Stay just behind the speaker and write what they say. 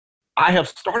I have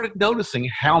started noticing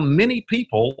how many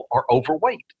people are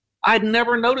overweight. I'd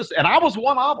never noticed, and I was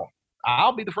one of them.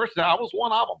 I'll be the first to say I was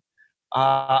one of them.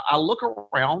 I look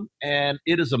around, and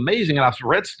it is amazing. And I've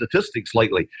read statistics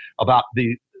lately about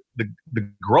the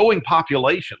growing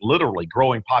population, literally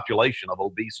growing population of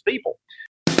obese people.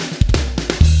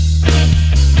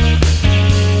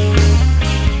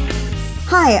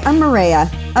 Hi, I'm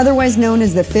Maria, otherwise known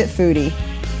as the Fit Foodie.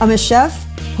 I'm a chef,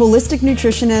 holistic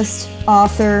nutritionist,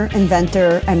 author,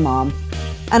 inventor, and mom.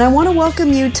 And I want to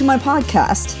welcome you to my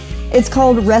podcast. It's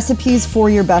called Recipes for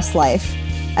Your Best Life.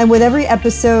 And with every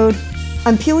episode,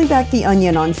 I'm peeling back the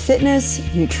onion on fitness,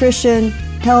 nutrition,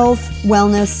 health,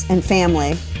 wellness, and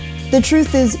family. The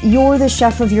truth is, you're the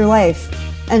chef of your life.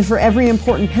 And for every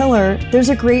important pillar, there's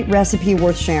a great recipe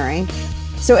worth sharing.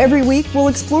 So every week, we'll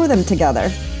explore them together.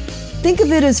 Think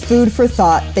of it as food for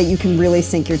thought that you can really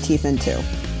sink your teeth into.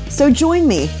 So join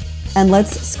me, and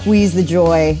let's squeeze the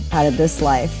joy out of this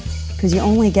life, because you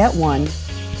only get one.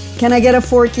 Can I get a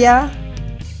fork, yeah?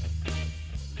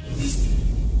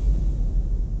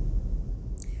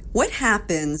 What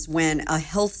happens when a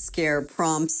health scare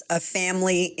prompts a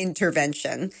family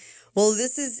intervention? Well,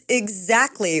 this is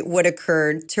exactly what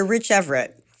occurred to Rich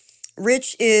Everett.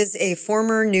 Rich is a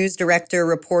former news director,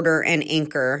 reporter, and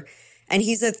anchor, and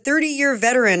he's a 30-year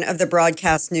veteran of the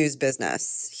broadcast news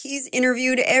business. He's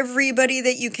interviewed everybody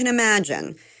that you can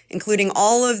imagine, including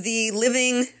all of the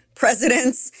living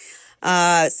presidents,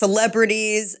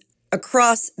 celebrities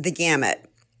across the gamut.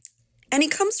 And he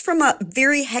comes from a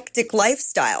very hectic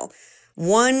lifestyle,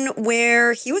 one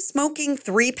where he was smoking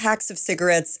 3 packs of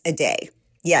cigarettes a day.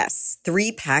 Yes,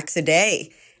 3 packs a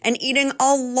day, and eating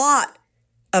a lot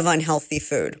of unhealthy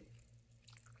food.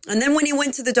 And then when he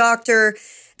went to the doctor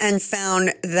and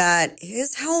found that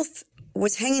his health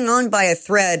was hanging on by a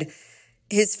thread,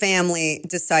 his family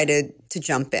decided to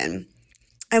jump in.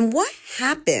 And what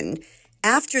happened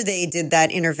after they did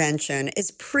that intervention is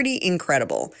pretty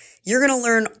incredible. You're going to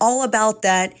learn all about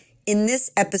that in this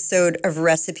episode of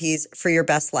Recipes for Your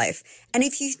Best Life. And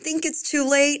if you think it's too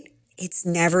late, it's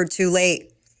never too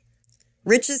late.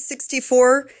 Rich is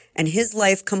 64, and his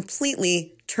life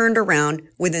completely turned around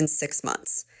within 6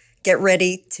 months. Get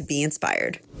ready to be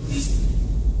inspired.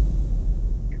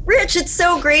 Rich, it's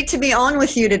so great to be on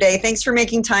with you today. Thanks for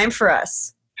making time for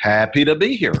us. Happy to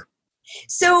be here.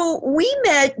 So we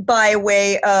met by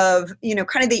way of,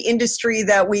 kind of the industry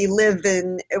that we live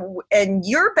in, and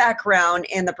your background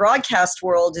in the broadcast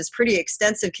world is pretty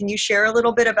extensive. Can you share a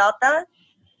little bit about that?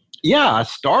 Yeah, I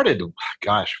started,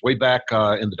 way back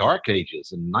in the dark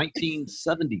ages in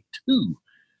 1972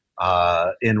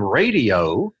 in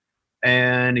radio,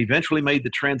 and eventually made the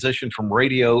transition from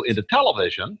radio into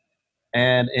television.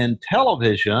 And in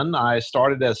television, I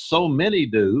started, as so many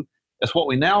do, as what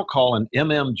we now call an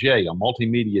MMJ, a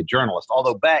multimedia journalist.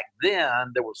 Although back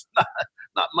then, there was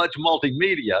not much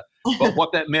multimedia, but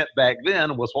what that meant back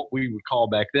then was what we would call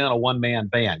back then a one-man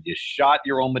band. You shot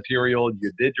your own material,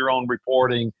 you did your own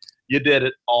reporting, you did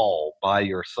it all by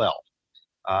yourself.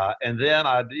 And then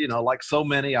I, like so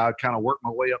many, I kind of worked my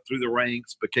way up through the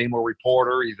ranks, became a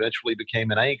reporter, eventually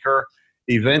became an anchor,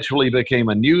 eventually became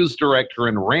a news director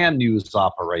and ran news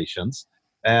operations.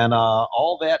 And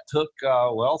all that took,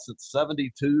 since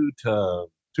 72 to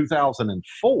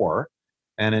 2004.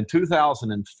 And in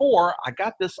 2004, I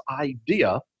got this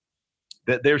idea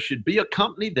that there should be a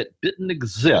company that didn't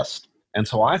exist. And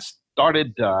so I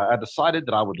decided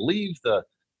that I would leave the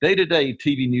day-to-day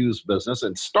TV news business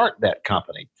and start that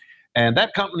company. And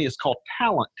that company is called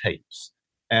Talent Tapes.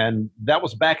 And that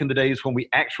was back in the days when we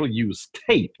actually used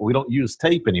tape. We don't use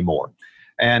tape anymore.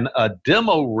 And a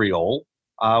demo reel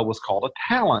was called a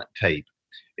talent tape.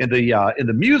 In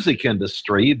the music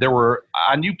industry,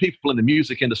 I knew people in the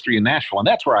music industry in Nashville, and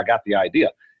that's where I got the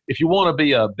idea. If you want to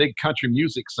be a big country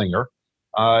music singer,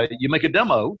 you make a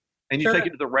demo, and you take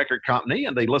it to the record company,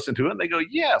 and they listen to it, and they go,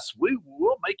 yes, we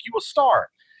will make you a star.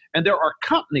 And there are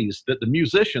companies that the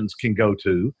musicians can go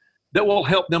to that will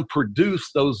help them produce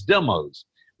those demos.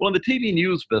 Well, in the TV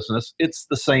news business, it's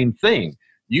the same thing.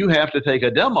 You have to take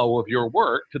a demo of your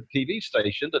work to the TV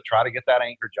station to try to get that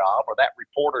anchor job or that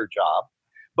reporter job.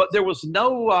 But there was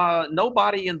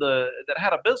nobody that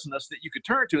had a business that you could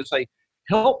turn to and say,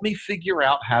 help me figure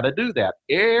out how to do that.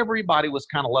 Everybody was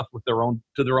kind of left with their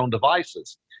own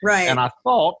devices. Right. And I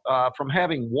thought, from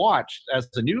having watched as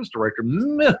a news director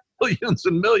millions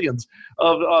and millions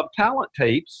of talent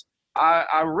tapes,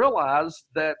 I realized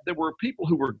that there were people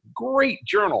who were great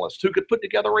journalists who could put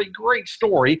together a great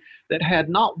story that had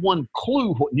not one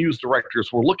clue what news directors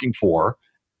were looking for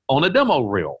on a demo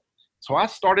reel. So I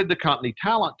started the company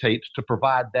Talent Tapes to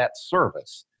provide that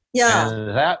service. Yeah,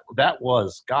 And that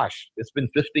was, gosh, it's been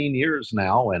 15 years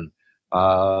now, and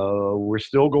we're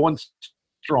still going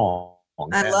strong.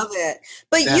 I And love it.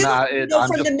 But and I'm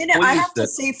from the just minute I have pleased to that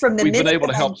say, from the we've been minute able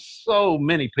that to I help so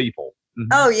many people.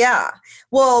 Oh, yeah.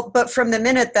 Well, but from the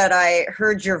minute that I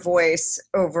heard your voice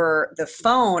over the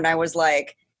phone, I was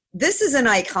like, this is an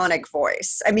iconic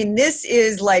voice. I mean, this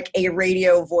is like a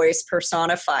radio voice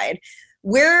personified.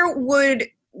 Where would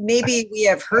maybe we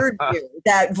have heard you,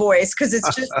 that voice? Because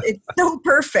it's so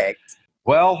perfect.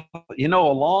 Well,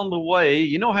 along the way,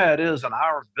 you know how it is in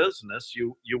our business.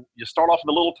 You start off in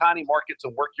the little tiny markets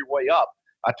and work your way up.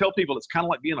 I tell people it's kind of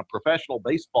like being a professional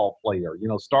baseball player,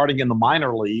 starting in the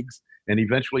minor leagues and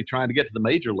eventually trying to get to the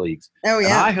major leagues. Oh, And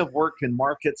yeah. I have worked in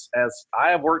I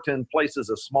have worked in places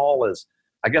as small as,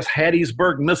 I guess,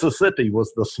 Hattiesburg, Mississippi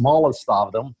was the smallest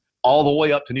of them, all the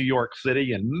way up to New York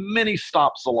City and many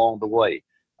stops along the way.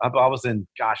 I was in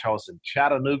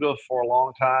Chattanooga for a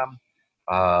long time,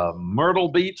 Myrtle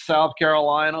Beach, South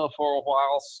Carolina for a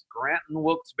while, Scranton,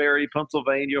 Wilkes-Barre,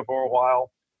 Pennsylvania for a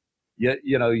while.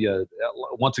 You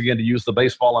once again, to use the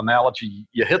baseball analogy,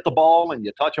 you hit the ball and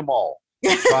you touch them all.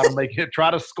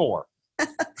 Try to score.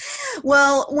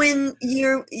 Well, when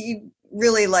you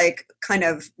really like kind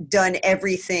of done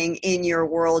everything in your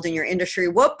world, in your industry,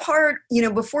 what part,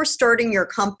 before starting your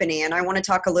company, and I want to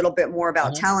talk a little bit more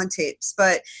about Mhm. Talent Tapes,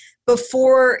 but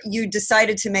before you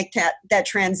decided to make that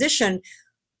transition,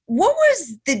 what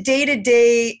was the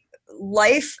day-to-day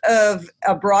life of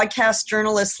a broadcast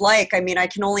journalist like? I mean, I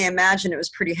can only imagine it was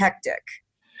pretty hectic.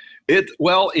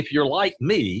 Well, if you're like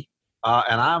me,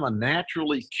 and I'm a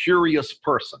naturally curious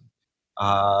person,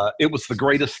 it was the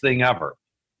greatest thing ever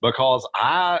because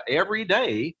every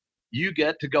day you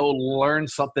get to go learn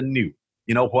something new.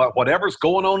 Whatever's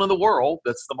going on in the world,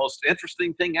 that's the most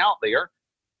interesting thing out there.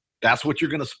 That's what you're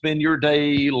going to spend your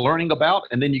day learning about,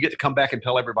 and then you get to come back and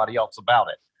tell everybody else about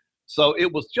it. So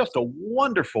it was just a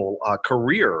wonderful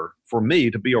career for me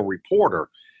to be a reporter.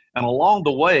 And along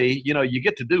the way, you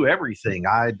get to do everything.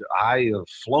 I have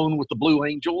flown with the Blue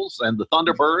Angels and the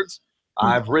Thunderbirds.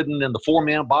 I've ridden in the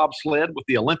four-man bobsled with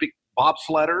the Olympic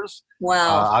bobsledders.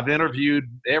 Wow. I've interviewed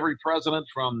every president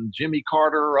from Jimmy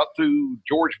Carter up through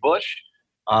George Bush.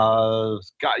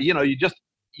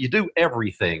 You do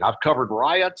everything. I've covered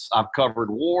riots. I've covered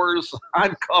wars.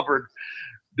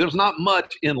 There's not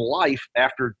much in life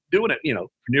after doing it, for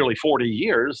nearly 40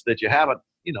 years that you haven't,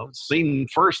 seen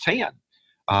firsthand.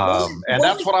 And What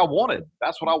that's was what I wanted.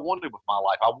 That's what I wanted with my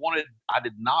life. I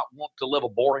did not want to live a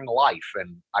boring life.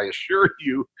 And I assure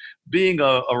you, being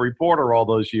a reporter all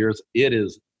those years, it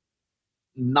is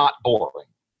not boring.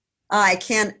 I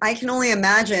can only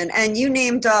imagine. And you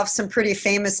named off some pretty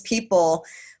famous people.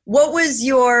 What was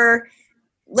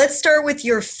let's start with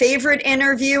your favorite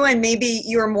interview and maybe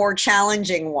your more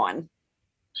challenging one.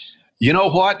 You know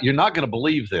what? You're not going to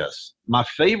believe this. My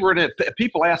favorite,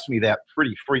 people ask me that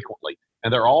pretty frequently,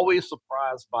 and they're always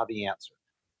surprised by the answer.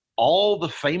 All the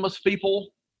famous people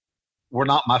were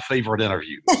not my favorite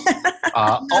interviews.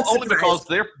 Not Only because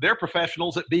surprised. they're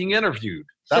professionals at being interviewed.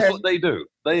 That's Sure. what they do.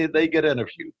 They get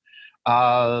interviewed.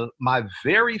 My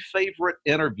very favorite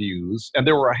interviews, and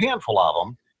there were a handful of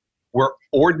them, were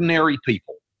ordinary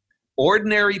people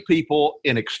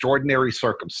in extraordinary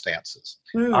circumstances.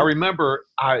 I Hmm. remember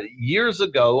years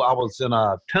ago, I was in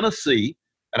Tennessee,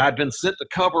 and I'd been sent to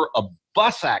cover a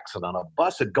bus accident. A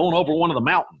bus had gone over one of the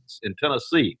mountains in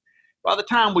Tennessee. By the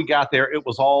time we got there, it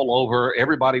was all over.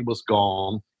 Everybody was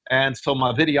gone. And so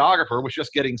my videographer was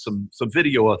just getting some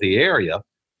video of the area.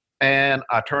 And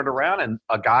I turned around, and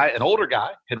an older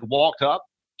guy, had walked up,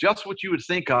 just what you would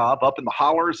think of up in the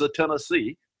hollers of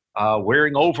Tennessee,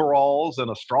 wearing overalls and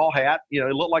a straw hat. It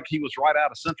looked like he was right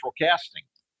out of Central Casting.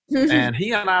 And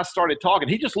he and I started talking.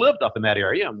 He just lived up in that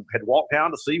area and had walked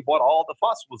down to see what all the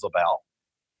fuss was about.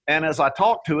 And as I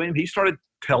talked to him, he started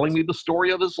telling me the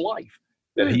story of his life,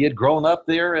 that Hmm. he had grown up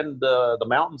there in the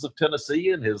mountains of Tennessee,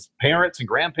 and his parents and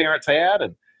grandparents had.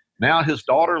 And now his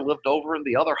daughter lived over in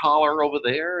the other holler over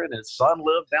there, and his son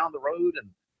lived down the road and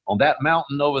on that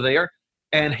mountain over there.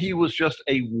 And he was just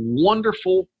a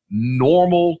wonderful,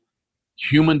 normal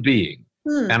human being.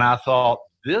 Hmm. And I thought,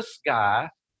 this guy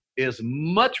is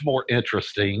much more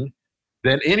interesting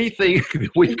than anything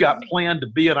that we've got planned to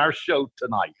be in our show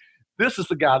tonight. This is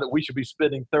the guy that we should be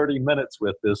spending 30 minutes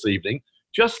with this evening.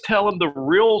 Just telling the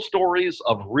real stories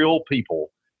of real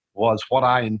people was what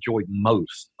I enjoyed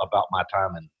most about my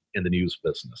time in the news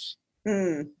business.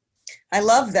 Hmm. I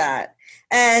love that.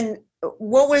 And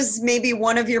what was maybe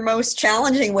one of your most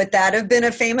challenging with that? Have been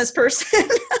a famous person?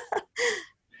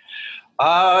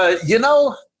 Uh, you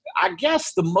know, I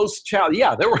guess the most challenge,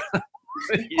 yeah,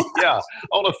 Yeah,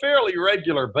 on a fairly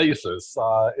regular basis.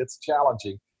 It's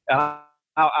challenging. And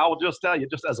I will just tell you,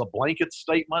 just as a blanket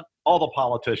statement, all the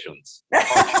politicians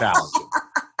are challenging.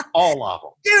 All of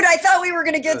Dude, I thought we were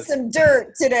going to get them. some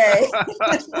dirt today.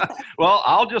 Well,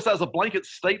 I'll just, as a blanket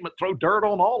statement, throw dirt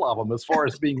on all of them as far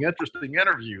as being interesting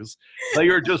interviews. They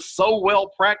are just so well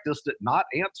practiced at not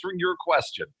answering your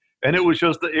question. And it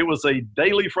was a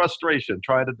daily frustration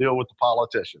trying to deal with the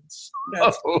politicians.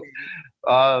 That's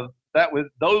So,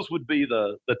 those would be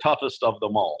the toughest of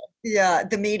them all. Yeah,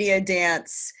 the media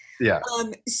dance. Yeah.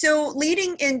 So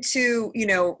leading into,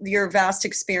 your vast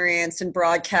experience in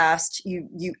broadcast,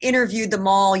 you interviewed them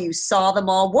all, you saw them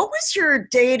all. What was your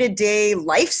day-to-day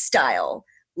lifestyle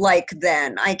like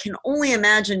then? I can only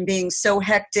imagine being so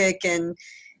hectic and,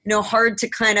 hard to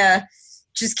kind of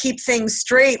just keep things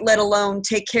straight, let alone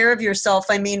take care of yourself.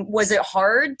 I mean, was it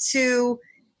hard to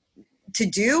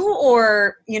do,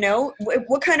 or,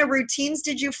 what kind of routines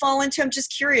did you fall into? I'm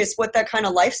just curious what that kind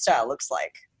of lifestyle looks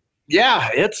like. Yeah,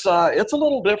 it's a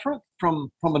little different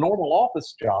from a normal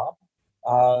office job.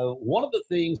 One of the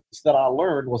things that I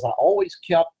learned was I always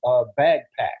kept a bag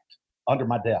packed under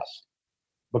my desk,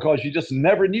 because you just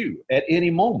never knew at any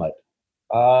moment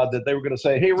that they were going to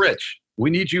say, "Hey, Rich, we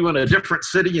need you in a different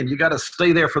city, and you got to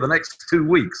stay there for the next 2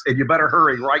 weeks, and you better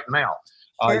hurry right now."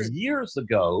 Sure. Years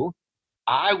ago,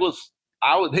 I was,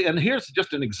 and here's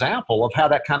just an example of how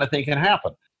that kind of thing can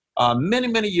happen.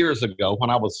 Many years ago,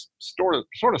 when I was sort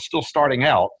of still starting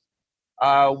out,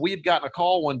 we had gotten a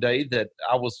call one day that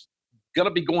I was going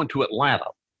to be going to Atlanta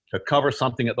to cover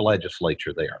something at the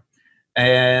legislature there.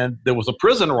 And there was a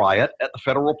prison riot at the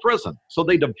federal prison. So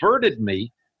they diverted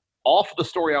me off the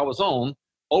story I was on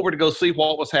over to go see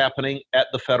what was happening at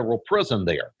the federal prison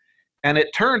there. And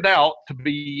it turned out to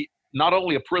be not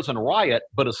only a prison riot,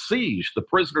 but a siege. The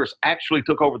prisoners actually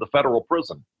took over the federal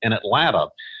prison in Atlanta.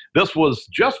 This was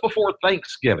just before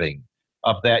Thanksgiving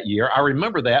of that year. I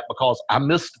remember that because I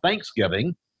missed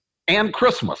Thanksgiving and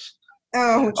Christmas.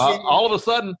 Oh, all of a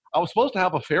sudden, I was supposed to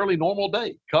have a fairly normal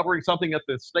day covering something at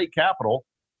the state capitol,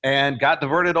 and got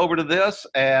diverted over to this.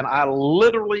 And I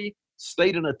literally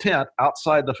stayed in a tent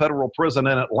outside the federal prison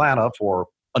in Atlanta for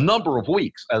a number of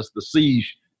weeks as the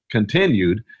siege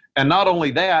continued. And not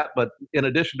only that, but in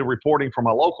addition to reporting from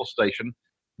my local station,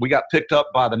 we got picked up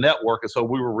by the network. And so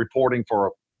we were reporting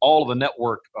for all of the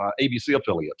network ABC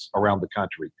affiliates around the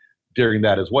country during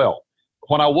that as well.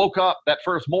 When I woke up that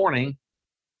first morning,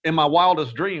 in my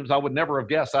wildest dreams, I would never have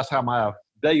guessed that's how my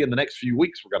day in the next few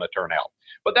weeks were going to turn out.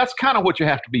 But that's kind of what you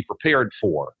have to be prepared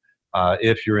for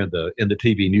if you're in the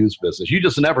TV news business. You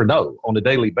just never know on a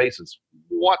daily basis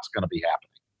what's going to be happening.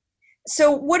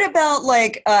 So what about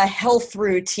like a health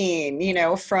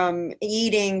routine, from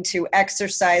eating to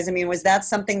exercise? I mean, was that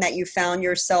something that you found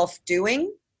yourself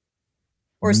doing?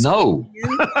 Or no.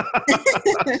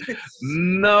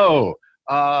 No.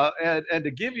 And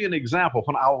to give you an example,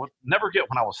 when I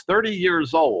was 30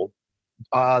 years old,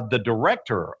 the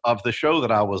director of the show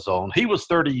that I was on, he was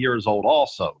 30 years old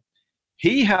also.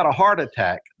 He had a heart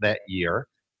attack that year,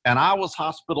 and I was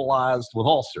hospitalized with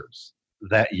ulcers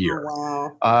that year.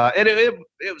 Oh, wow. And it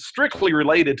was strictly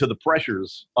related to the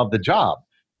pressures of the job.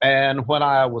 And when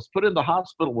I was put in the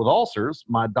hospital with ulcers,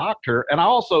 my doctor, and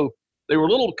they were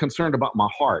a little concerned about my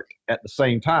heart at the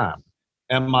same time.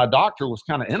 And my doctor was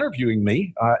kind of interviewing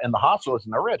me in the hospital. I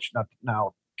said, "Now, Rich,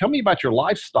 now tell me about your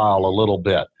lifestyle a little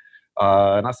bit."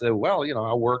 And I said, "Well,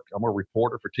 I'm a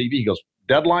reporter for TV." He goes,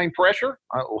 "Deadline pressure?"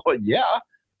 Well, yeah,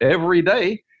 every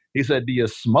day. He said, "Do you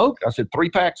smoke?" I said, 3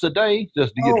 packs a day.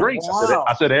 Just do you drink? Wow.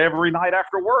 I said, every night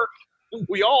after work.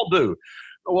 We all do.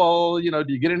 Well, do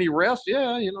you get any rest?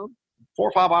 Yeah, 4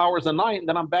 or 5 hours a night, and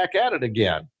then I'm back at it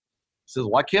again. He says,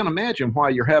 "Well, I can't imagine why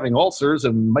you're having ulcers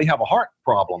and may have a heart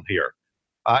problem here."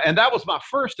 And that was my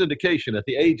first indication at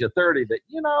the age of 30 that,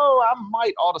 I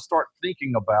might ought to start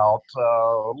thinking about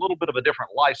a little bit of a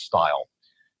different lifestyle.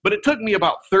 But it took me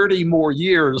about 30 more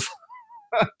years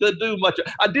to do much.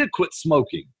 I did quit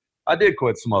smoking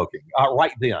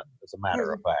right then, as a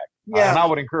matter of fact. Yeah. And I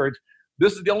would encourage,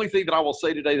 this is the only thing that I will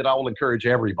say today that I will encourage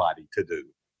everybody to do.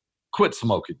 Quit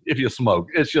smoking. If you smoke,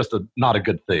 it's just not a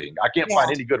good thing. I can't find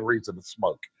any good reason to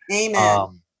smoke.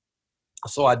 Amen.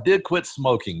 So I did quit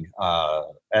smoking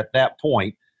at that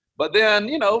point. But then,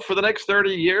 for the next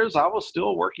 30 years, I was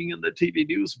still working in the TV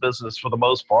news business for the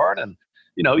most part. And,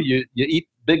 you eat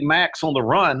Big Macs on the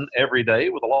run every day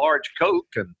with a large Coke.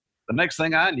 And the next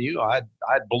thing I knew, I'd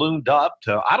ballooned up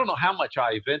to, I don't know how much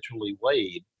I eventually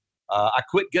weighed. I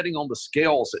quit getting on the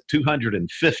scales at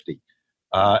 250.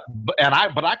 But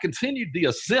I continued the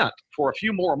ascent for a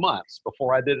few more months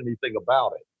before I did anything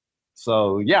about it.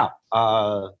 So, yeah.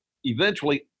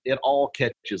 Eventually, it all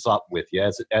catches up with you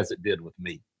as it did with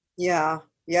me. Yeah.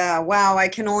 Yeah. Wow. I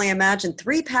can only imagine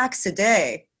 3 packs a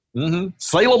day.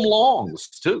 Salem longs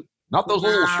too, not those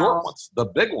little short Wow. ones, the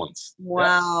big ones. Yes.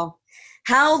 Wow.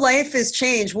 How life has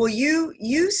changed. Well,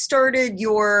 you started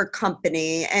your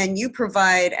company and you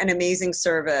provide an amazing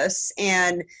service,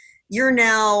 and you're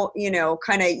now,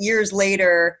 kind of years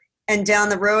later and down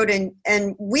the road,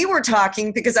 and we were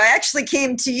talking because I actually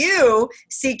came to you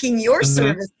seeking your hmm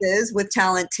services with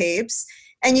Talent Tapes,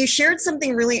 and you shared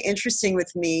something really interesting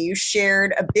with me. You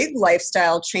shared a big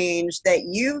lifestyle change that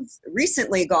you've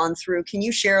recently gone through. Can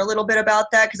you share a little bit about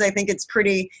that, because I think it's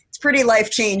pretty life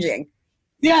changing.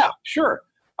 Yeah, sure.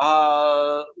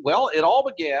 Well, it all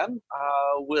began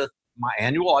with my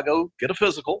annual. I go get a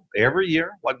physical every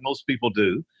year, like most people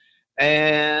do.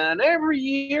 And every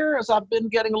year, as I've been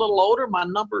getting a little older, my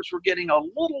numbers were getting a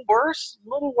little worse, a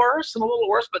little worse, and a little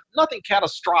worse, but nothing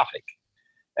catastrophic.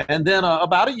 And then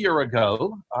about a year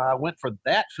ago, I went for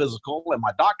that physical, and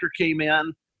my doctor came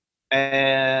in,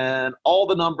 and all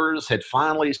the numbers had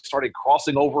finally started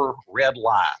crossing over red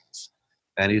lines.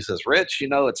 And he says, Rich,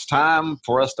 it's time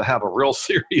for us to have a real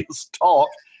serious talk,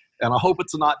 and I hope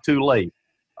it's not too late.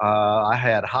 I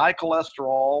had high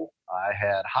cholesterol, I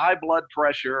had high blood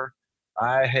pressure,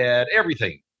 I had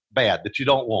everything bad that you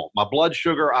don't want. My blood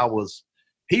sugar,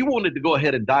 he wanted to go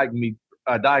ahead and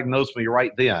diagnose me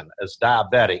right then as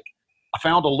diabetic. I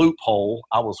found a loophole.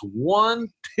 I was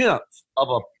 1/10 of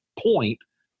a point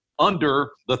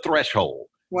under the threshold.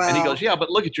 And he Wow. goes, yeah, but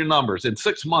look at your numbers. In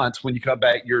 6 months, when you come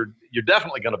back, you're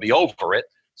definitely going to be over it.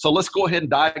 So let's go ahead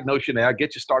and diagnose you now,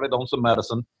 get you started on some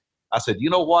medicine. I said, you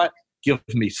know what? Give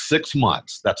me 6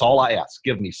 months. That's all I ask.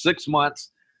 Give me 6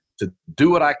 months to do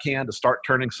what I can to start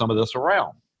turning some of this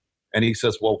around. And he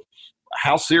says, well,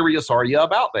 how serious are you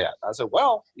about that? I said,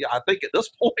 well, yeah, I think at this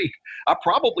point, I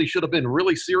probably should have been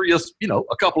really serious,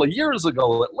 a couple of years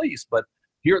ago at least. But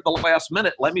here at the last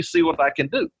minute, let me see what I can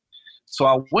do. So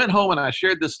I went home and I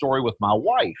shared this story with my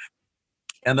wife.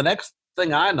 And the next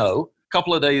thing I know, a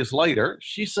couple of days later,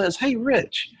 she says, hey,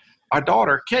 Rich, our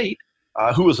daughter, Kate,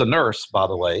 who is a nurse, by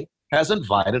the way, has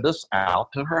invited us out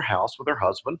to her house with her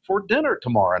husband for dinner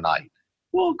tomorrow night.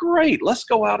 Well, great. Let's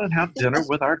go out and have dinner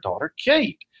with our daughter,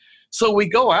 Kate. So we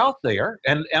go out there,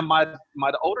 and my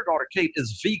older daughter, Kate,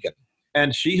 is vegan,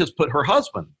 and she has put her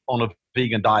husband on a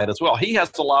vegan diet as well. He has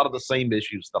a lot of the same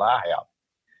issues that I have.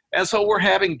 And so we're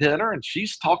having dinner, and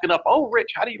she's talking up, oh,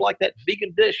 Rich, how do you like that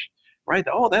vegan dish? Right?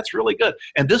 Oh, that's really good.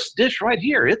 And this dish right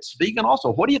here, it's vegan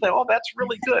also. What do you think? Oh, that's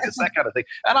really good. It's that kind of thing.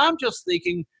 And I'm just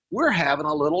thinking, we're having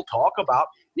a little talk about,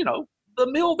 the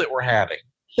meal that we're having.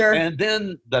 Sure. And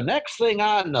then the next thing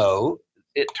I know,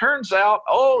 it turns out,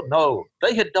 oh, no,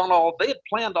 they had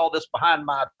planned all this behind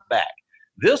my back.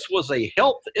 This was a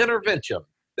health intervention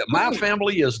that my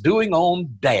family is doing on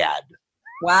Dad.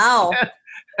 Wow. And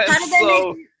How did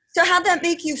that so, how'd that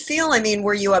make you feel? I mean,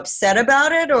 were you upset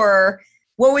about it, or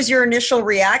what was your initial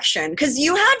reaction? Because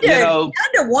you had to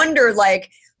wonder,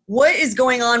 like, what is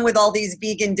going on with all these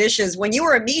vegan dishes when you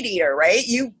were a meat eater, right?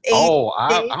 You ate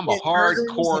steak I'm a and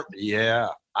burgers hardcore, yeah,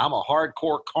 I'm a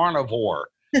hardcore carnivore.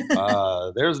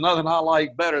 There's nothing I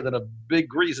like better than a big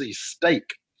greasy steak.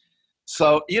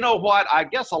 So you know what? I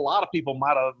guess a lot of people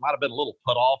might have been a little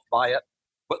put off by it,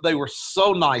 but they were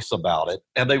so nice about it,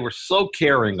 and they were so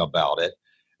caring about it,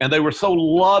 and they were so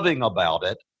loving about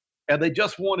it, and they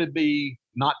just wanted me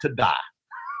not to die.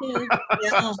 Mm,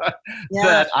 yeah, yeah.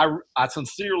 That I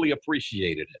sincerely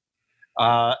appreciated it.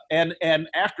 And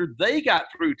after they got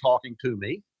through talking to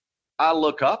me, I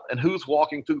look up, and who's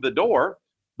walking through the door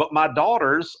but my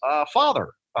daughter's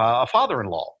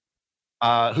father-in-law,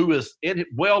 who is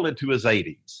well into his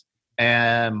 80s.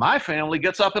 And my family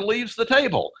gets up and leaves the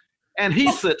table, and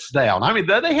he sits down. I mean,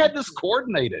 they had this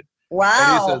coordinated. And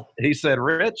Wow. he said,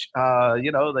 Rich,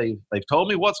 they've told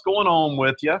me what's going on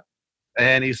with you.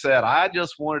 And he said, I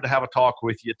just wanted to have a talk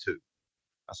with you too.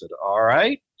 I said, all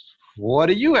right, what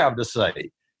do you have to say?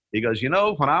 He goes,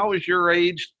 when I was your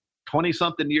age, 20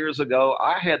 something years ago,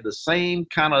 I had the same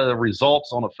kind of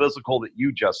results on a physical that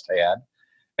you just had.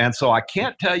 And so I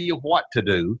can't tell you what to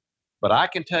do, but I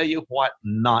can tell you what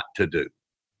not to do.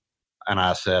 And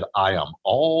I said, I am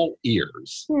all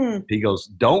ears. Hmm. He goes,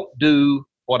 don't do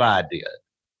what I did.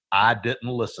 I didn't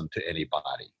listen to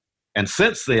anybody. And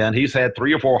since then, he's had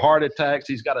 3 or 4 heart attacks.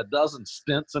 He's got a dozen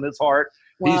stents in his heart.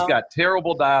 Wow. He's got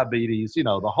terrible diabetes.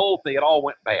 The whole thing, it all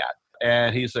went bad.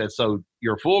 And he said, so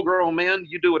you're full grown men,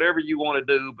 you do whatever you want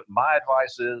to do. But my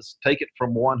advice is take it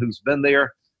from one who's been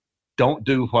there. Don't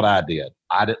do what I did.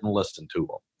 I didn't listen to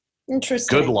him.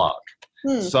 Interesting. Good luck.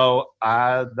 Hmm. So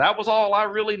that was all I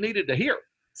really needed to hear.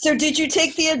 So did you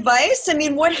take the advice? I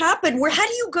mean, what happened? How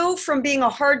do you go from being a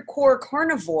hardcore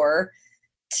carnivore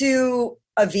to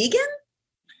a vegan?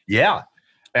 Yeah.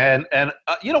 And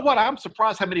you know what? I'm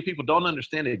surprised how many people don't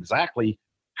understand exactly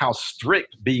how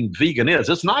strict being vegan is.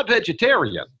 It's not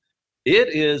vegetarian. It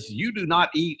is you do not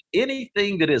eat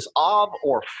anything that is of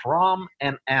or from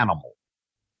an animal.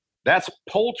 That's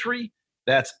poultry,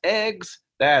 that's eggs,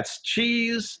 that's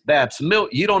cheese, that's milk.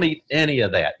 You don't eat any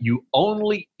of that. You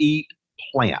only eat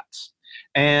plants.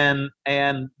 And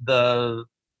the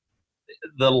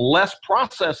less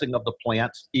processing of the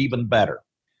plants, even better.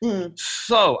 Mm.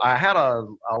 So I had a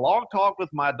long talk with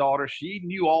my daughter. She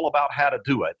knew all about how to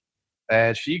do it.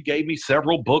 And she gave me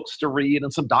several books to read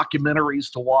and some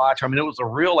documentaries to watch. I mean, it was a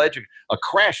real a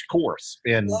crash course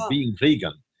in Yeah. being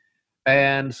vegan.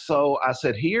 And so I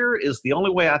said, here is the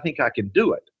only way I think I can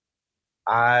do it.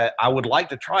 I would like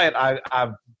to try it.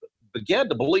 I began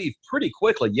to believe pretty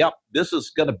quickly, yep, this is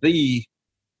going to be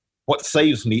what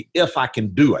saves me if I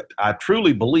can do it. I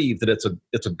truly believe that it's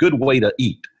a good way to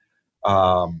eat.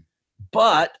 But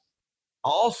I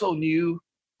also knew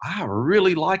I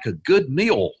really like a good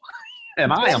meal,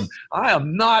 and I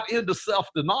am not into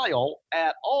self-denial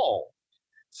at all.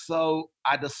 So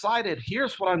I decided,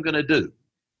 here's what I'm going to do.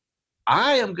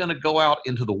 I am going to go out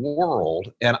into the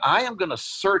world and I am going to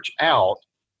search out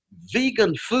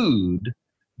vegan food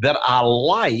that I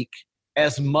like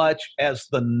as much as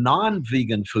the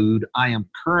non-vegan food I am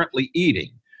currently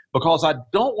eating, because I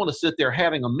don't want to sit there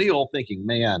having a meal thinking,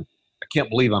 man, I can't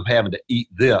believe I'm having to eat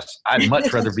this. I'd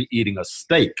much rather be eating a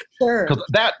steak, Sure. because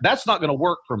that's not going to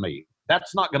work for me.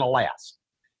 That's not going to last.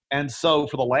 And so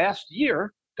for the last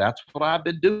year, that's what I've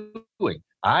been doing.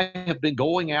 I have been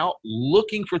going out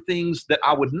looking for things that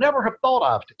I would never have thought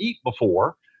of to eat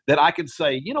before, that I could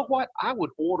say, you know what, I would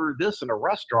order this in a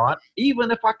restaurant even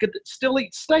if I could still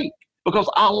eat steak, because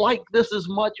I like this as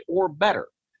much or better.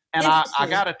 And I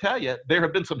got to tell you, there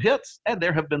have been some hits and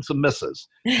there have been some misses.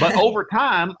 But over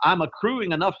time, I'm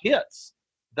accruing enough hits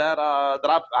that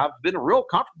I've been real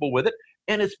comfortable with it.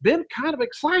 And it's been kind of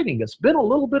exciting. It's been a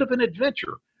little bit of an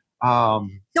adventure. So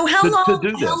to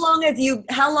do this.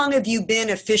 how long have you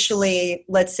been officially,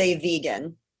 let's say,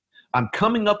 vegan? I'm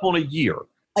coming up on a year.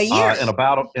 A year. In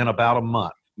about a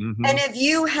month. Mm-hmm. And have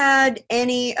you had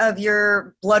any of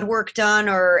your blood work done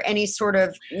or any sort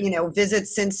of,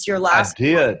 visits since your last? I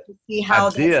did. To see how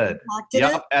that's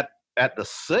impacted it? At the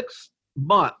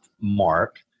 6-month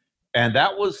mark, and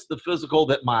that was the physical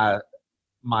that my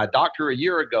doctor a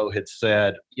year ago had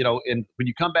said, when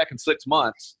you come back in 6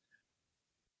 months,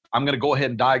 I'm going to go ahead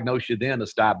and diagnose you then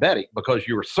as diabetic, because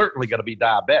you were certainly going to be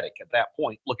diabetic at that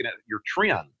point, looking at your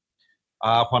trend.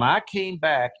 When I came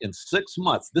back in 6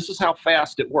 months, this is how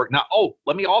fast it worked. Now,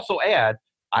 let me also add,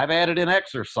 I've added in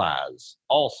exercise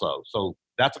also. So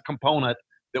that's a component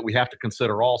that we have to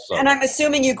consider also. And I'm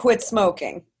assuming you quit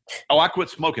smoking. Oh, I quit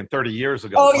smoking 30 years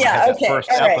ago. Oh, yeah. Okay.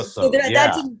 First all right. episode. So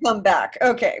that didn't come back.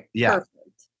 Okay. Yeah.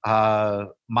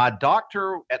 Perfect. My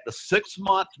doctor at the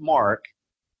 6-month mark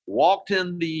walked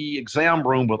in the exam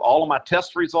room with all of my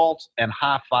test results and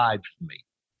high-fived me.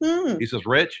 He says,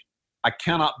 Rich, I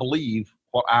cannot believe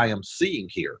what I am seeing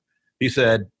here. He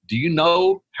said, do you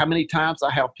know how many times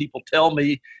I have people tell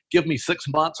me, give me 6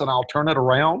 months and I'll turn it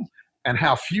around, and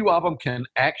how few of them can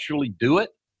actually do it?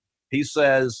 He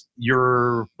says,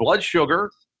 your blood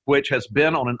sugar, which has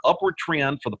been on an upward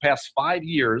trend for the past 5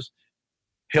 years,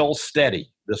 held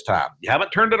steady this time. You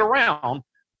haven't turned it around,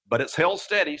 but it's held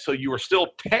steady, so you are still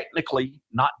technically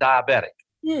not diabetic.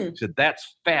 He said,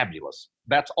 that's fabulous.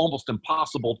 That's almost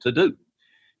impossible to do.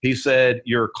 He said,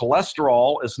 your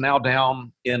cholesterol is now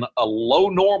down in a low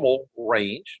normal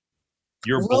range.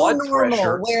 Your blood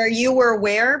pressure. Where you were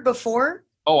where before?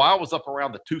 Oh, I was up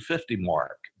around the 250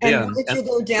 mark. And did you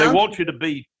go down? They want you to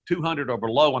be 200 or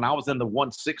below, and I was in the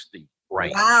 160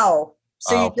 range. Wow.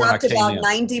 So you dropped about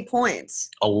 90 points.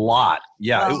 A lot.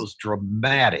 Yeah, wow. It was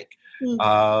dramatic.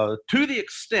 To the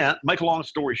extent, make a long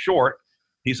story short,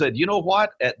 he said, you know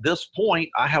what? At this point,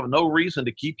 I have no reason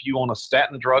to keep you on a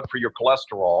statin drug for your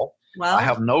cholesterol. Wow. I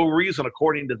have no reason,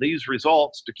 according to these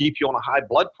results, to keep you on a high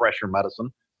blood pressure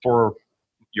medicine for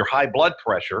your high blood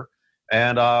pressure.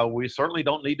 And we certainly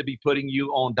don't need to be putting you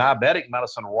on diabetic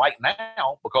medicine right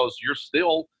now, because you're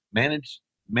still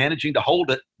managing to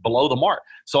hold it below the mark.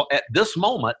 So at this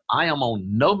moment, I am on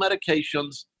no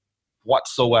medications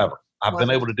whatsoever. I've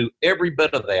been able to do every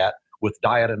bit of that with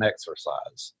diet and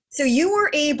exercise. So you were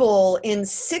able in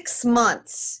 6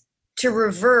 months to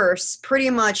reverse pretty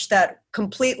much that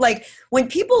complete, like when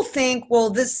people think,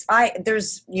 well,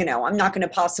 I'm not going to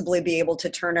possibly be able to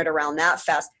turn it around that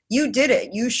fast. You did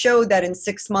it. You showed that in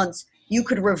 6 months you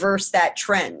could reverse that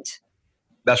trend.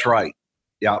 That's right.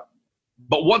 Yeah.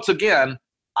 But once again,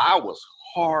 I was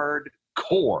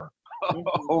hardcore Mhm.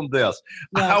 on this.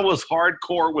 Yeah. I was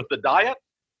hardcore with the diet.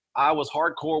 I was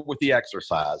hardcore with the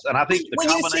exercise. And I think the When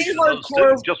you say combination of those two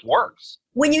hardcore, just works.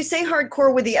 when you say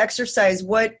hardcore with the exercise,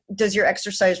 what does your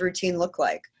exercise routine look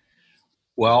like?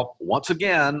 Well, once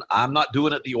again, I'm not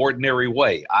doing it the ordinary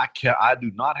way. I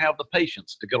do not have the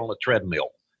patience to get on a treadmill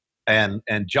and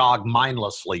jog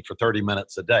mindlessly for 30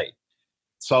 minutes a day.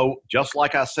 So just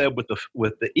like I said with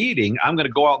the eating, I'm going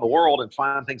to go out in the world and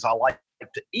find things I like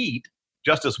to eat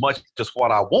just as much as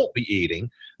what I won't be eating.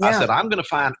 I Yeah. said I'm going to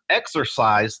find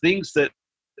exercise, things that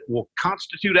will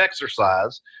constitute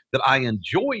exercise that I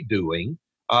enjoy doing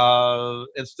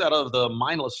instead of the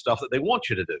mindless stuff that they want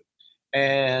you to do.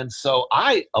 And so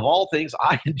of all things,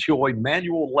 I enjoy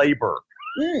manual labor.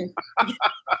 Mm.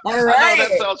 All I know that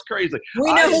right. sounds crazy.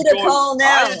 We know who to call I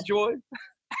now. enjoy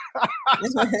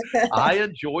I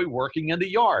enjoy working in the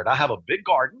yard. I have a big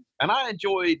garden and I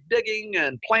enjoy digging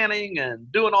and planting and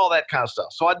doing all that kind of stuff.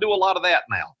 So I do a lot of that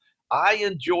now. I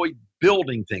enjoy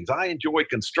building things. I enjoy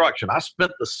construction. I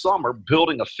spent the summer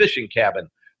building a fishing cabin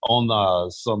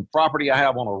on some property I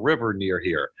have on a river near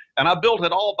here. And I built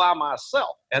it all by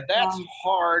myself. And that's Wow.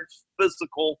 hard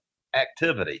physical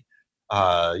activity.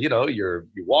 You're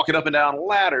walking up and down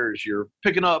ladders, you're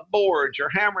picking up boards, you're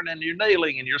hammering and you're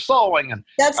nailing and you're sawing, and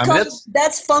I mean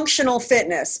That's functional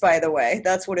fitness, by the way.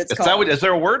 That's what it's called. is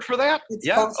there a word for that? It's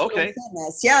Yeah, functional okay,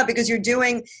 fitness. Yeah, because you're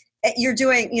doing,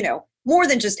 more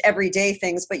than just everyday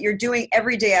things, but you're doing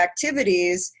everyday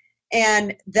activities.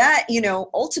 And that,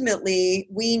 ultimately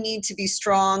we need to be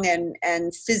strong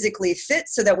and physically fit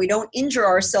so that we don't injure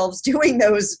ourselves doing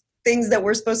those things that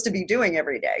we're supposed to be doing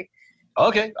every day.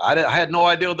 okay. I had no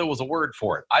idea there was a word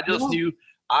for it. I just Yeah. knew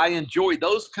I enjoy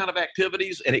those kind of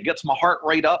activities, and it gets my heart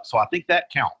rate up. So I think that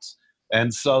counts.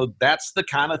 And so that's the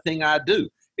kind of thing I do.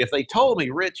 If they told me,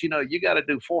 Rich, you got to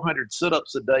do 400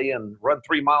 sit-ups a day and run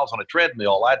 3 miles on a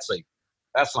treadmill, I'd say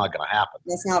that's not going to happen.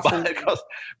 That's not for But, me.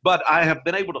 but I have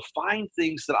been able to find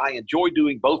things that I enjoy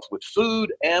doing both with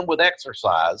food and with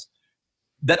exercise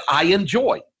that I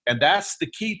enjoy. And that's the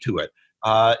key to it.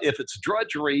 If it's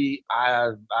drudgery,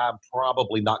 I'm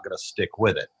probably not going to stick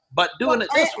with it. But doing Well, it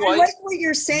I, this I way, like what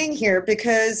you're saying here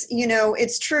because,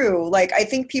 it's true. Like, I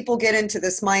think people get into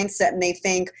this mindset and they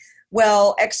think,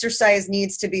 well, exercise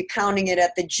needs to be pounding it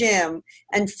at the gym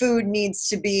and food needs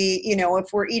to be,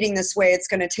 if we're eating this way, it's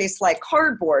going to taste like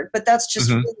cardboard. But that's just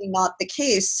mhm, really not the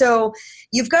case. So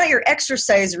you've got your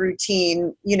exercise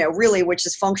routine, really, which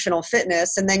is functional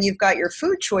fitness. And then you've got your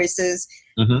food choices.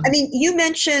 I mhm. mean, you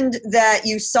mentioned that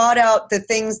you sought out the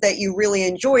things that you really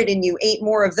enjoyed and you ate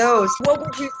more of those. What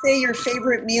would you say your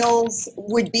favorite meals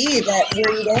would be that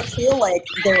where you don't feel like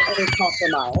there's any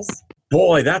compromise?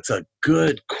 Boy, that's a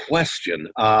good question.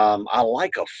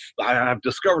 I've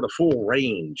discovered a full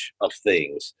range of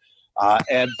things,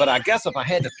 but I guess if I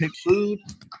had to pick food,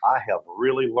 I have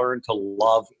really learned to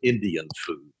love Indian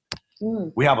food.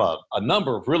 Mm, We have a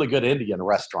number of really good Indian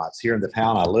restaurants here in the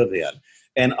town I live in,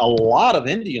 and a lot of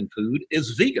Indian food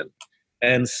is vegan,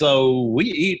 and so we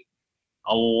eat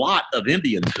a lot of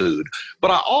Indian food.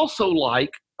 But I also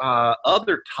like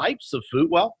other types of food.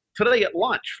 Well, today at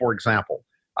lunch, for example,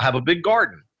 I have a big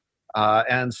garden.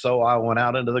 And so I went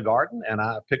out into the garden and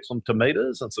I picked some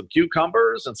tomatoes and some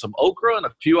cucumbers and some okra and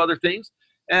a few other things.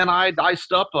 And I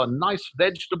diced up a nice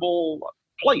vegetable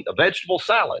plate, a vegetable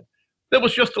salad that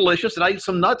was just delicious. And I ate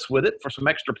some nuts with it for some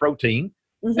extra protein.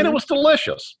 And it hmm was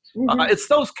delicious. hmm It's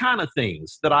those kind of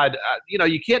things that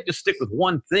you can't just stick with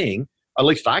one thing. At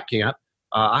least I can't.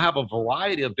 I have a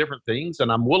variety of different things,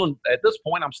 and I'm willing, at this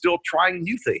point, I'm still trying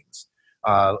new things.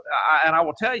 And I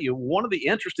will tell you, one of the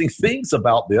interesting things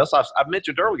about this, I've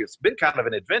mentioned earlier, it's been kind of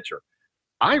an adventure.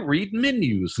 I read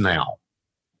menus now.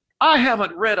 I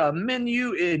haven't read a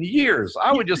menu in years.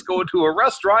 I would just go into a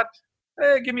restaurant,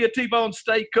 hey, give me a T-bone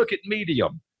steak, cook it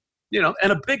medium,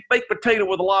 and a big baked potato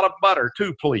with a lot of butter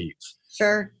too, please.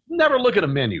 Sure. Never look at a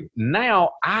menu.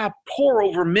 Now I pore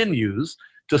over menus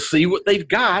to see what they've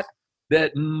got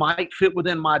that might fit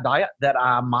within my diet that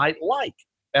I might like.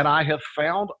 And I have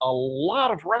found a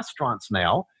lot of restaurants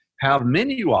now have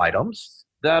menu items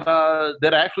that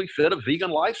actually fit a vegan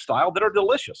lifestyle that are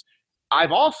delicious.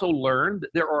 I've also learned that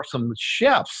there are some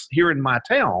chefs here in my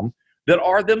town that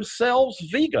are themselves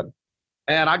vegan.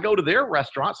 And I go to their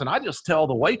restaurants and I just tell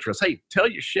the waitress, hey, tell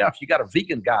your chef you got a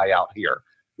vegan guy out here.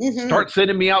 hmm Start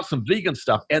sending me out some vegan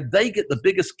stuff. And they get the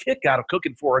biggest kick out of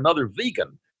cooking for another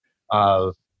vegan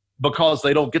uh, because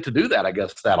they don't get to do that, I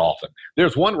guess, that often.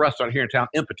 There's one restaurant here in town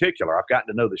in particular, I've gotten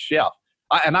to know the chef.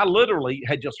 And I literally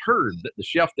had just heard that the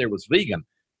chef there was vegan,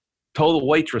 told the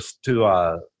waitress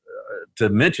to to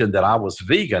mention that I was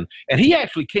vegan. And he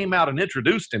actually came out and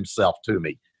introduced himself to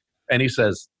me. And he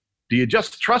says, do you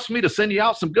just trust me to send you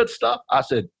out some good stuff? I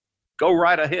said, go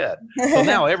right ahead. So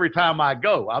now every time I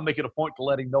go, I make it a point to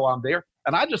let him know I'm there.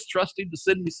 And I just trust him to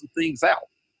send me some things out.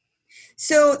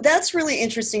 So that's really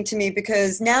interesting to me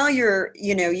because now you're,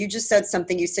 you just said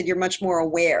something, you said you're much more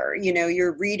aware,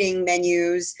 you're reading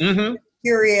menus, Mm-hmm.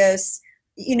 curious,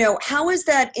 how has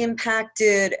that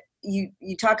impacted,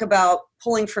 you talk about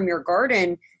pulling from your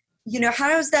garden, how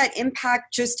does that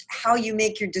impact just how you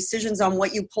make your decisions on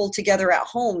what you pull together at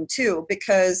home too?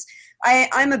 Because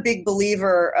I'm a big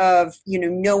believer of,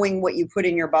 knowing what you put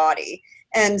in your body.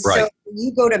 And so Right. when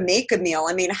you go to make a meal,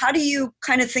 I mean, how do you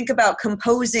kind of think about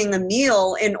composing a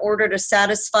meal in order to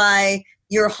satisfy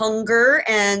your hunger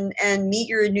and meet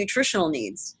your nutritional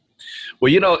needs?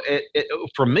 Well,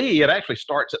 for me, it actually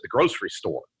starts at the grocery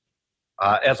store.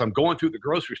 As I'm going through the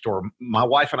grocery store, my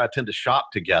wife and I tend to shop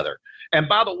together. And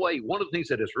by the way, one of the things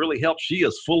that has really helped, she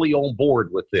is fully on board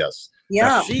with this.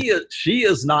 Now, Yeah. she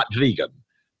is not vegan.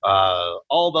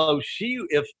 Although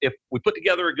if we put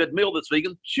together a good meal that's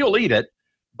vegan, she'll eat it,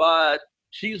 but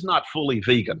she's not fully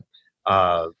vegan.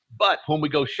 But when we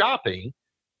go shopping,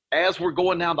 as we're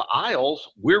going down the aisles,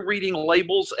 we're reading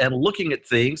labels and looking at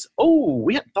things. Oh,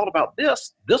 we hadn't thought about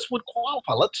this. This would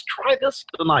qualify. Let's try this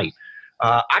tonight.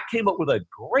 I came up with a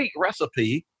great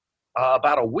recipe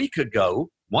about a week ago.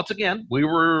 Once again, we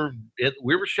were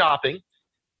shopping,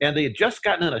 and they had just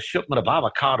gotten in a shipment of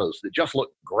avocados that just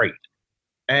looked great.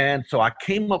 And so I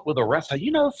came up with a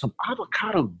recipe. Some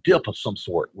avocado dip of some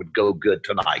sort would go good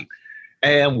tonight.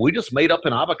 And we just made up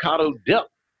an avocado dip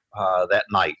that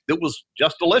night. It was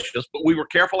just delicious, but we were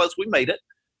careful as we made it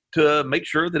to make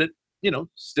sure that it,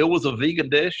 still was a vegan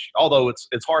dish. Although it's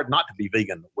hard not to be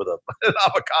vegan with an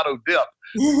avocado dip.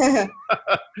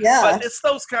 Yeah. But it's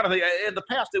those kind of things. In the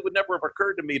past, it would never have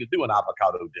occurred to me to do an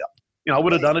avocado dip. I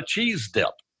would have done a cheese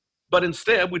dip. But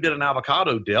instead, we did an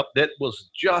avocado dip that was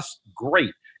just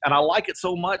great. And I like it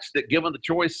so much that given the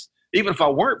choice, even if I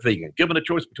weren't vegan, given the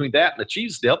choice between that and a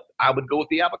cheese dip, I would go with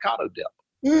the avocado dip.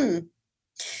 Mm.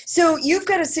 So you've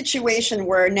got a situation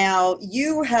where now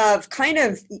you have kind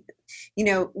of,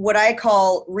 what I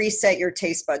call reset your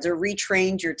taste buds or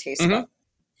retrained your taste buds.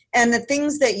 And the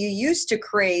things that you used to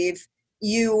crave,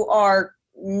 you are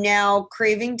now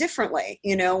craving differently,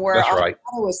 where That's right.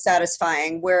 avocado was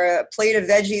satisfying, where a plate of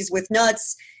veggies with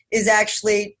nuts is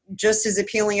actually just as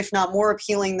appealing, if not more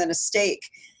appealing than a steak.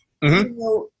 Mm-hmm.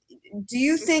 Do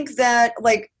you think that,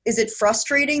 is it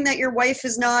frustrating that your wife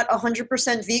is not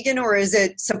 100% vegan, or is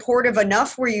it supportive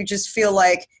enough where you just feel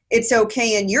like it's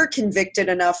okay and you're convicted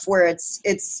enough where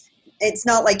it's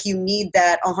not like you need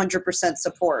that 100%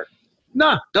 support?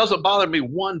 No, doesn't bother me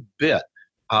one bit.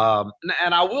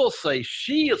 And I will say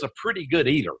she is a pretty good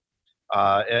eater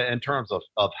in terms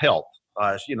of health.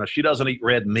 She doesn't eat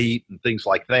red meat and things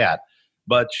like that,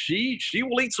 but she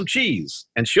will eat some cheese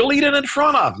and she'll eat it in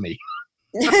front of me.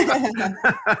 Yeah.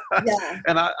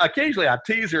 And occasionally I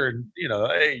tease her and,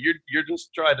 hey, you're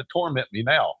just trying to torment me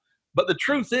now. But the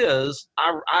truth is,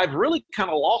 I've really kind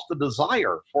of lost the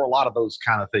desire for a lot of those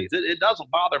kind of things. It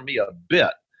doesn't bother me a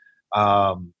bit.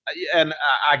 And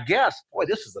I guess, boy,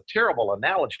 this is a terrible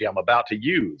analogy I'm about to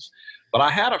use, but I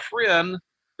had a friend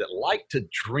that liked to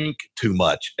drink too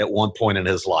much at one point in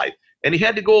his life, and he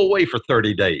had to go away for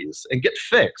 30 days and get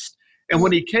fixed. And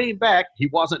when he came back, he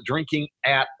wasn't drinking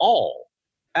at all.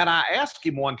 And I asked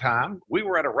him one time, we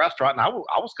were at a restaurant, and I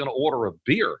was going to order a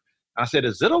beer. I said,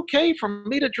 is it okay for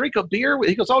me to drink a beer?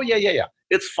 He goes, oh, yeah.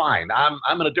 It's fine.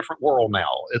 I'm in a different world now.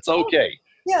 It's okay.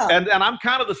 Yeah. And I'm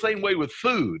kind of the same way with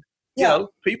food. Yeah.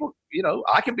 People,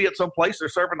 I can be at some place, they're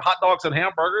serving hot dogs and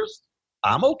hamburgers.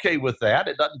 I'm okay with that.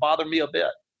 It doesn't bother me a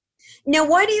bit. Now,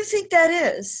 why do you think that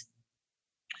is?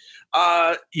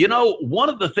 One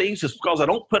of the things is because I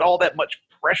don't put all that much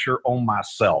pressure on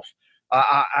myself.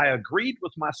 I agreed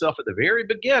with myself at the very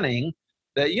beginning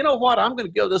that, you know what, I'm going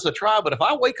to give this a try. But if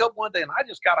I wake up one day and I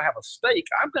just got to have a steak,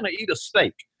 I'm going to eat a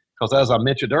steak. Because as I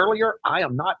mentioned earlier, I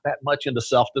am not that much into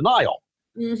self-denial.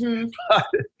 Mm-hmm.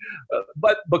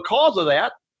 But because of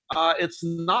that, it's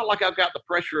not like I've got the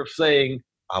pressure of saying,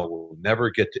 I will never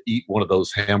get to eat one of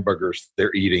those hamburgers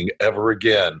they're eating ever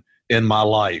again in my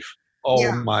life. Oh,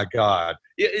 my God.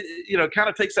 It kind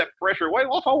of takes that pressure away.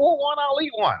 Well, if I want one, I'll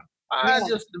eat one. I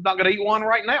just am not going to eat one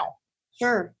right now.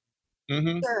 Sure.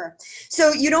 Mm-hmm. Sure.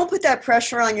 So you don't put that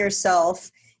pressure on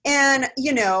yourself. And,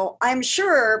 I'm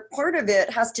sure part of it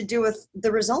has to do with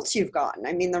the results you've gotten.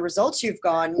 I mean, the results you've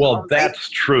gotten. Well, that's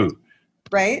true.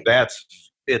 Right?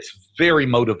 It's very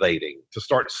motivating to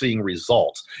start seeing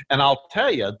results. And I'll tell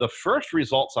you, the first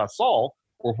results I saw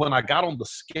or when I got on the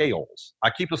scales. I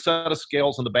keep a set of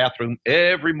scales in the bathroom.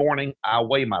 Every morning I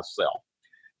weigh myself.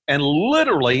 And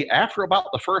literally after about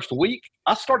the first week,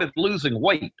 I started losing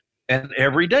weight. And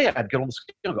every day I'd get on the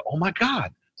scale and go, oh my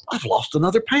God, I've lost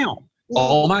another pound.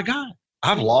 Oh my God,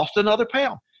 I've lost another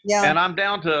pound. Yeah. And I'm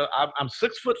down to, I'm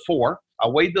 6'4". I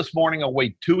weighed this morning, I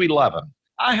weighed 211.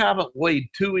 I haven't weighed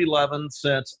 211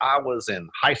 since I was in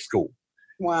high school.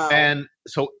 Wow. And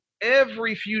so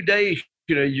every few days,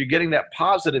 you're getting that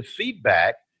positive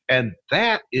feedback, and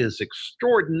that is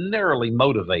extraordinarily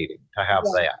motivating to have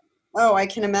that. Oh, I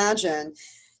can imagine.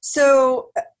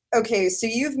 So, okay, so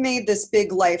you've made this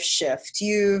big life shift.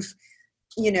 You've,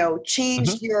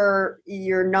 changed your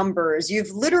numbers.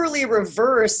 You've literally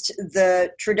reversed the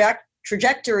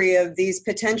trajectory of these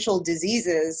potential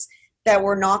diseases that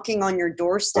were knocking on your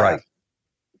doorstep. Right.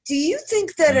 Do you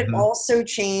think that it also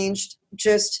changed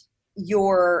just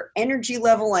your energy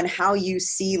level and how you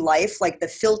see life, like the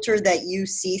filter that you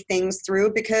see things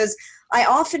through? Because I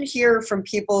often hear from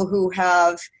people who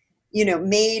have,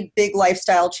 made big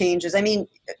lifestyle changes. I mean,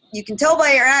 you can tell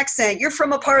by your accent, you're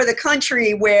from a part of the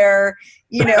country where,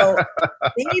 maybe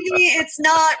it's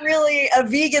not really a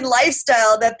vegan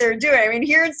lifestyle that they're doing. I mean,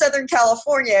 here in Southern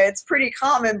California, it's pretty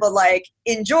common, but like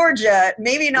in Georgia,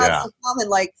 maybe not so common.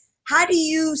 Like, how do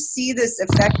you see this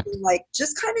affecting like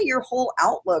just kind of your whole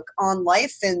outlook on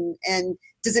life, and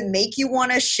does it make you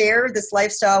want to share this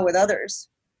lifestyle with others?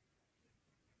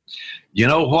 You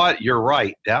know what? You're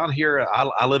right. Down here,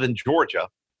 I live in Georgia,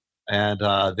 and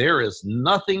there is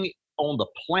nothing on the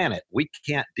planet we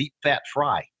can't deep fat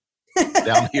fry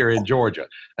down here in Georgia.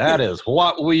 That is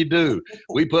what we do.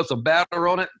 We put some batter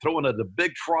on it, throw it in the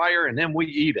big fryer, and then we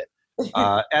eat it.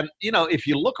 And, if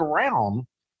you look around,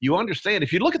 you understand.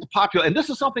 If you look at the popular, and this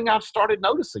is something I've started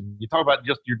noticing. You talk about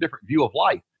just your different view of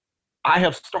life. I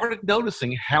have started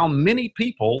noticing how many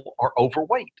people are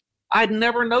overweight. I'd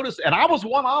never noticed, and I was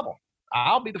one of them.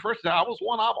 I'll be the first to say I was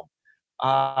one of them.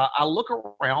 I look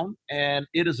around, and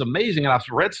it is amazing. And I've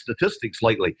read statistics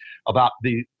lately about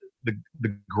the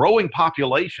growing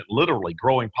population, literally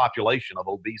growing population of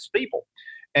obese people.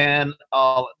 And,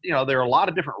 there are a lot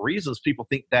of different reasons people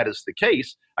think that is the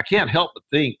case. I can't help but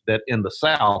think that in the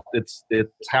South, it's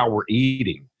how we're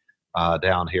eating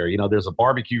down here. There's a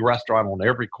barbecue restaurant on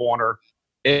every corner.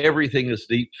 Everything is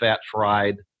deep fat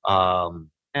fried.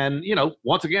 And,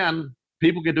 once again,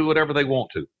 people can do whatever they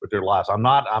want to with their lives. I'm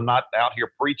not out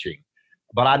here preaching.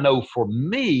 But I know for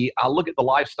me, I look at the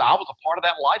lifestyle. I was a part of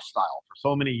that lifestyle for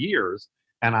so many years,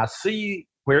 and I see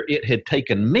where it had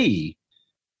taken me,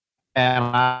 and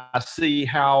I see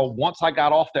how once I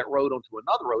got off that road onto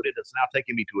another road, it is now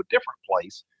taking me to a different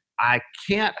place. I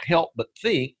can't help but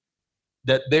think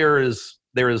that there is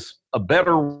a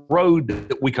better road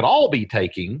that we could all be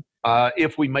taking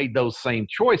if we made those same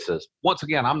choices. Once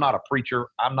again, I'm not a preacher.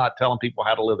 I'm not telling people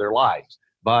how to live their lives.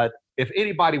 But if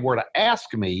anybody were to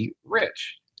ask me,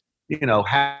 Rich,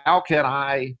 how can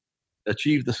I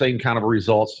achieve the same kind of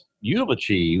results you've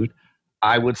achieved?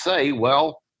 I would say,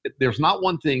 well, there's not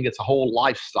one thing. It's a whole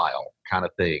lifestyle kind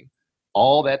of thing.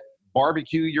 All that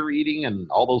barbecue you're eating and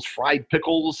all those fried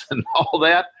pickles and all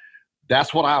that,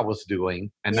 that's what I was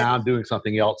doing. And now I'm doing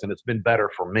something else, and it's been better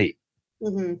for me.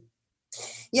 Mm-hmm.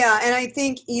 Yeah. And I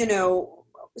think,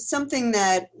 something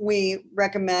that we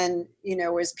recommend,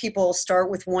 is people start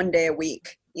with one day a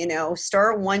week,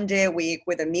 start one day a week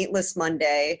with a meatless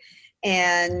Monday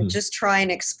and just try and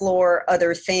explore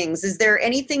other things. Is there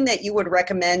anything that you would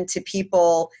recommend to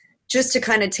people just to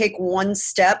kind of take one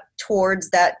step towards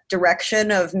that direction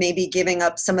of maybe giving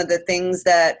up some of the things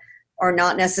that are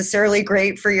not necessarily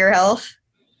great for your health?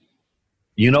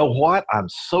 You know what? I'm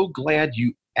so glad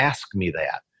you asked me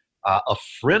that. A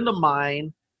friend of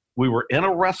mine, we were in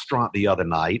a restaurant the other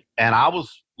night, and I was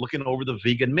looking over the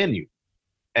vegan menu.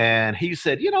 And he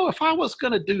said, if I was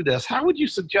going to do this, how would you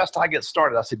suggest I get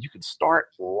started? I said, you can start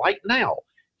right now.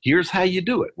 Here's how you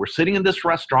do it. We're sitting in this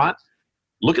restaurant.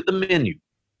 Look at the menu.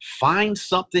 Find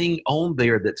something on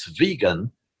there that's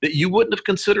vegan that you wouldn't have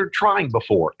considered trying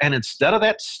before. And instead of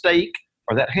that steak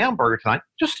or that hamburger tonight,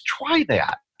 just try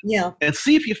that. Yeah. And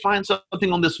see if you find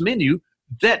something on this menu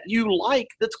that you like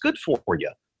that's good for you.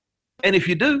 And if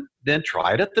you do, then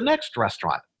try it at the next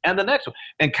restaurant and the next one.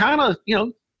 And kind of,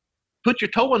 put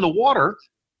your toe in the water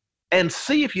and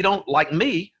see if you don't, like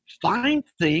me, find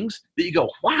things that you go,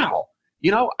 wow,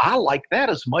 I like that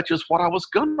as much as what I was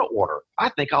going to order. I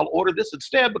think I'll order this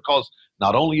instead because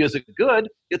not only is it good,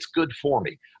 it's good for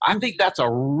me. I think that's a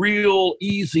real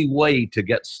easy way to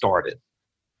get started.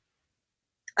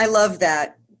 I love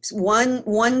that.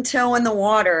 One toe in the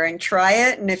water and try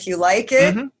it. And if you like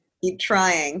it, keep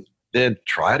trying. then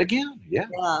try it again. Yeah.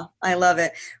 Yeah, I love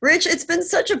it. Rich, it's been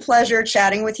such a pleasure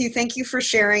chatting with you. Thank you for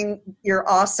sharing your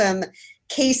awesome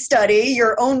case study,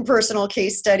 your own personal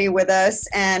case study with us,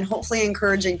 and hopefully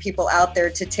encouraging people out there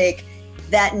to take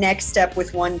that next step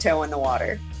with one toe in the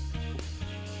water.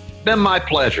 Been my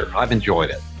pleasure. I've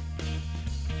enjoyed it.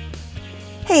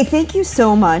 Hey, thank you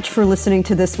so much for listening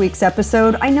to this week's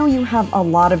episode. I know you have a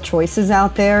lot of choices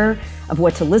out there of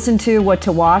what to listen to, what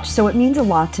to watch, so it means a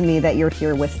lot to me that you're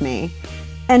here with me.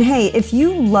 And hey, if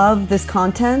you love this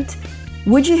content,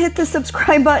 would you hit the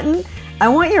subscribe button? I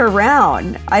want you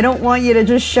around. I don't want you to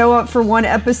just show up for one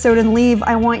episode and leave.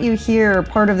 I want you here,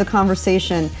 part of the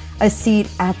conversation, a seat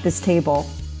at this table.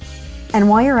 And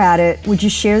while you're at it, would you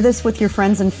share this with your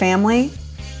friends and family?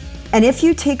 And if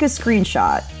you take a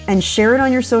screenshot and share it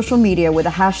on your social media with a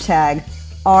hashtag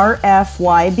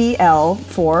RFYBL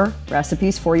for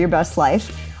Recipes for Your Best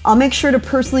Life, I'll make sure to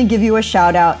personally give you a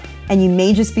shout out, and you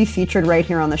may just be featured right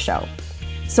here on the show.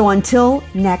 So until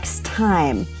next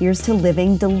time, here's to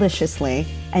living deliciously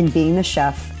and being the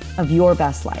chef of your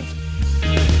best life.